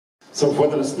So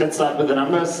let's start with the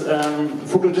numbers.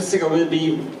 Fruit Logistica will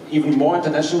be even more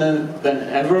international than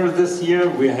ever this year.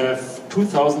 We have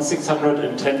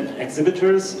 2,610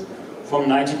 exhibitors from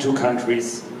 92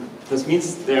 countries. This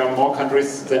means there are more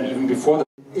countries than even before.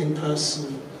 In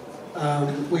person,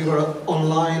 we were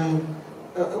online.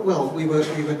 We were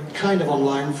kind of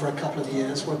online for a couple of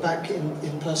years. We're back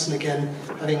in person again,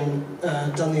 having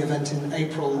done the event in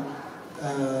April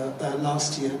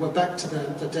last year. We're back to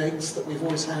the dates that we've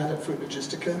always had at Fruit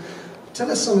Logistica.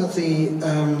 Tell us some of the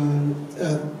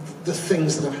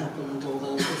things that have happened, or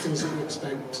the things that you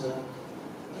expect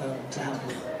to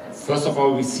happen. First of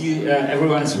all, we see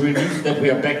everyone is relieved that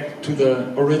we are back to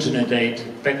the original date,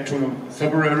 back to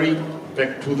February,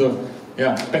 back to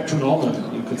normal.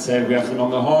 You could say we have the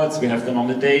normal halls, we have the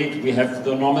normal date, we have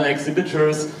the normal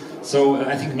exhibitors. So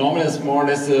I think normal is more or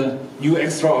less a new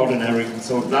extraordinary.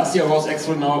 So last year was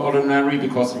extraordinary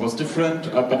because it was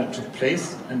different, but it took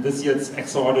place. And this year it's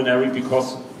extraordinary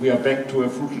because we are back to a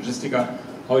Fruit Logistica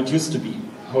how it used to be,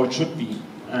 how it should be.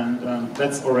 And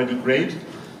that's already great.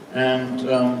 And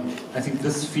I think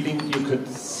this feeling you could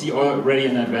see already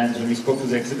in advance when we spoke to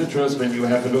the exhibitors, when you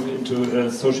have a look into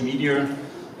social media.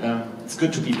 It's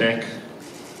good to be back.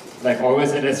 Like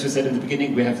always, and as you said in the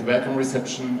beginning, we have the welcome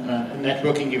reception, a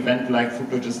networking event like Fruit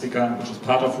Logistica, which is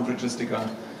part of Fruit Logistica.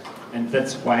 And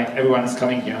that's why everyone is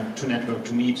coming here, to network,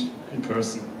 to meet in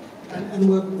person. And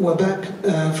we're back,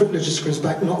 Fruit Logistica is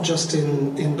back not just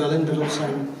in Berlin, but also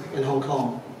in Hong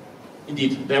Kong.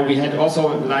 Indeed, there we had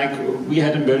also, like we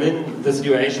had in Berlin, the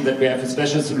situation that we have a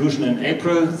special solution in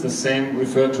April. The same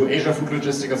referred to Asia Fruit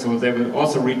Logistica, so they will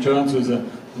also return to the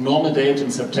normal date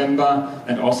in September,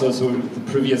 and also to the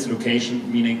previous location,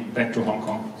 meaning back to Hong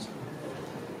Kong.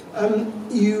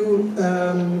 You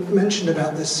mentioned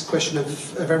about this question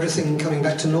of everything coming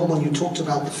back to normal. You talked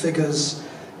about the figures,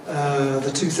 the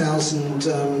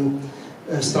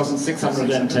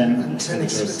 2,610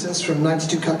 exhibitors from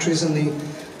 92 countries, and the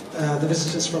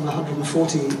visitors from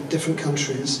 140 different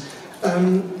countries.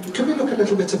 Could we look a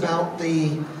little bit about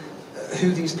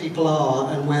who these people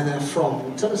are and where they're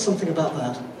from? Tell us something about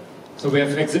that. So we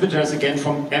have exhibitors again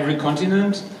from every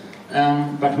continent,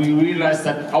 but we realized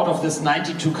that out of this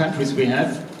 92 countries we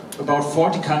have, about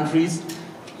 40 countries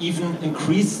even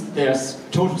increased their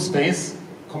total space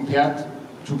compared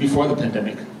to before the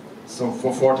pandemic. So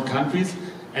for 40 countries,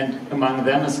 and among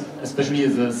them is especially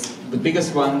the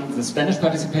biggest one, the Spanish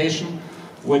participation,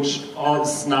 which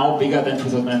is now bigger than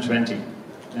 2020.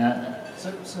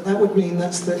 So that would mean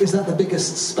is that the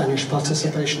biggest Spanish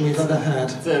participation we've ever had?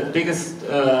 The biggest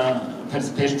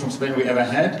participation from Spain we ever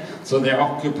had. So they're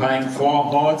occupying 4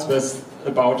 halls with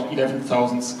about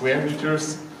 11,000 square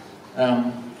meters.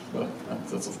 Well,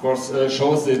 that of course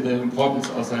shows the importance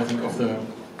also, I think, of the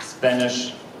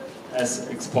Spanish as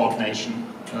export nation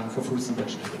for fruits and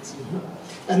vegetables.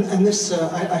 Mm-hmm. And this,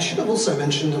 I should have also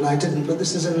mentioned, and I didn't, but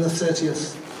this is in the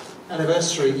 30th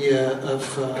anniversary year of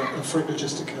Fruit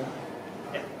Logistica.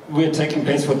 We're taking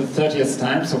place for the 30th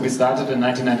time, so we started in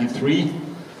 1993,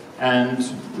 and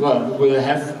well, we'll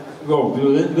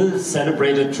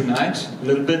celebrate it tonight a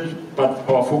little bit, but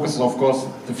our focus is of course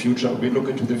the future. We look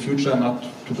into the future, not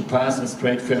to the past. As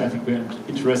trade fair, I think we're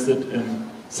interested in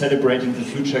celebrating the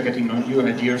future, getting new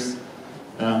ideas.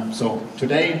 So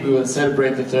today we will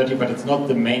celebrate the 30, but it's not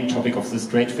the main topic of this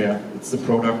trade fair. It's the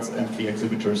products and the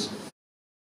exhibitors.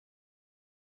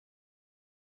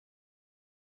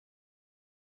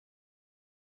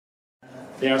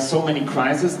 There are so many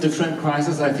crises, different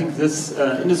crises. I think this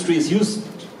industry is used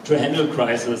to handle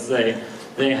crises. They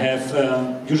have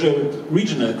usually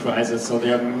regional crises, so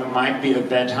there might be a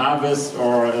bad harvest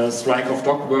or a strike of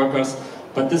dock workers,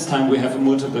 but this time we have a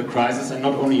multiple crisis, and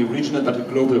not only a regional but a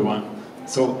global one.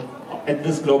 So at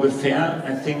this global fair,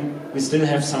 I think we still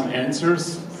have some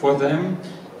answers for them,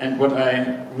 and what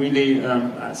I really,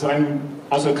 so I'm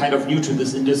also kind of new to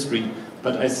this industry,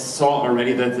 but I saw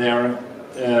already that they are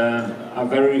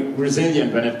very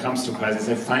resilient when it comes to crisis.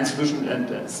 They find solutions,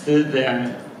 and still they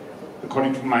are,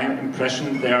 according to my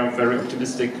impression, they are very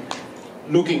optimistic,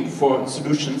 looking for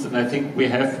solutions, and I think we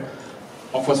have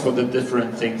offers for the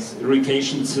different things.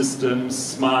 Irrigation systems,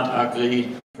 smart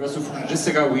agri. First of Fruit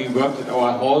Logistica, we worked at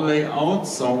our hall layout,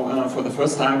 so for the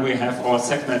first time we have our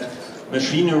segment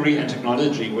machinery and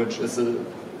technology, which is the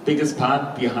biggest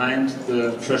part behind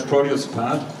the fresh produce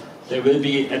part. They will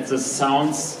be at the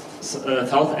south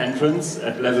entrance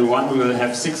at level 1. We will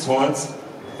have 6 halls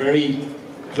very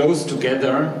close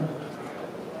together,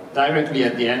 directly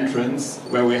at the entrance,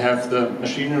 where we have the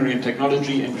machinery and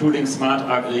technology, including smart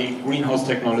agri, greenhouse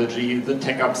technology, the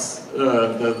tech ups,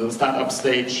 the startup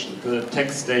stage, the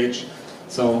tech stage.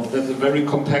 So that's a very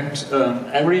compact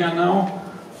area now,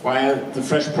 while the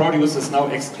fresh produce is now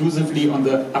exclusively on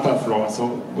the upper floor. So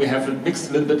we have mixed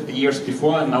a little bit the years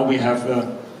before, and now we have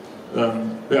a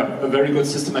very good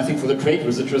system, I think, for the trade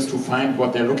visitors to find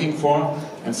what they're looking for.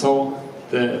 And so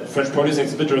the fresh produce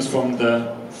exhibitors from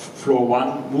the floor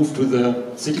 1 move to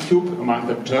the City Cube, among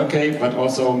them Turkey, but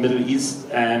also Middle East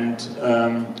and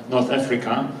North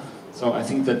Africa. So I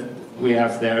think that we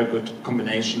have there a good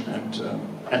combination and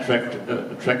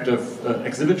attractive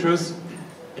exhibitors.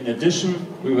 In addition,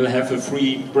 we will have a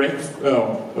free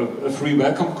free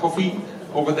welcome coffee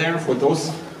over there for those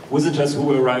visitors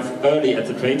who arrive early at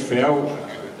the trade fair.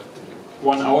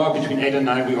 1 hour between 8 and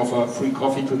 9 we offer free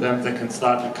coffee to them. They can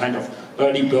start a kind of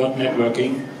early bird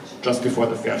networking just before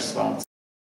the fair starts.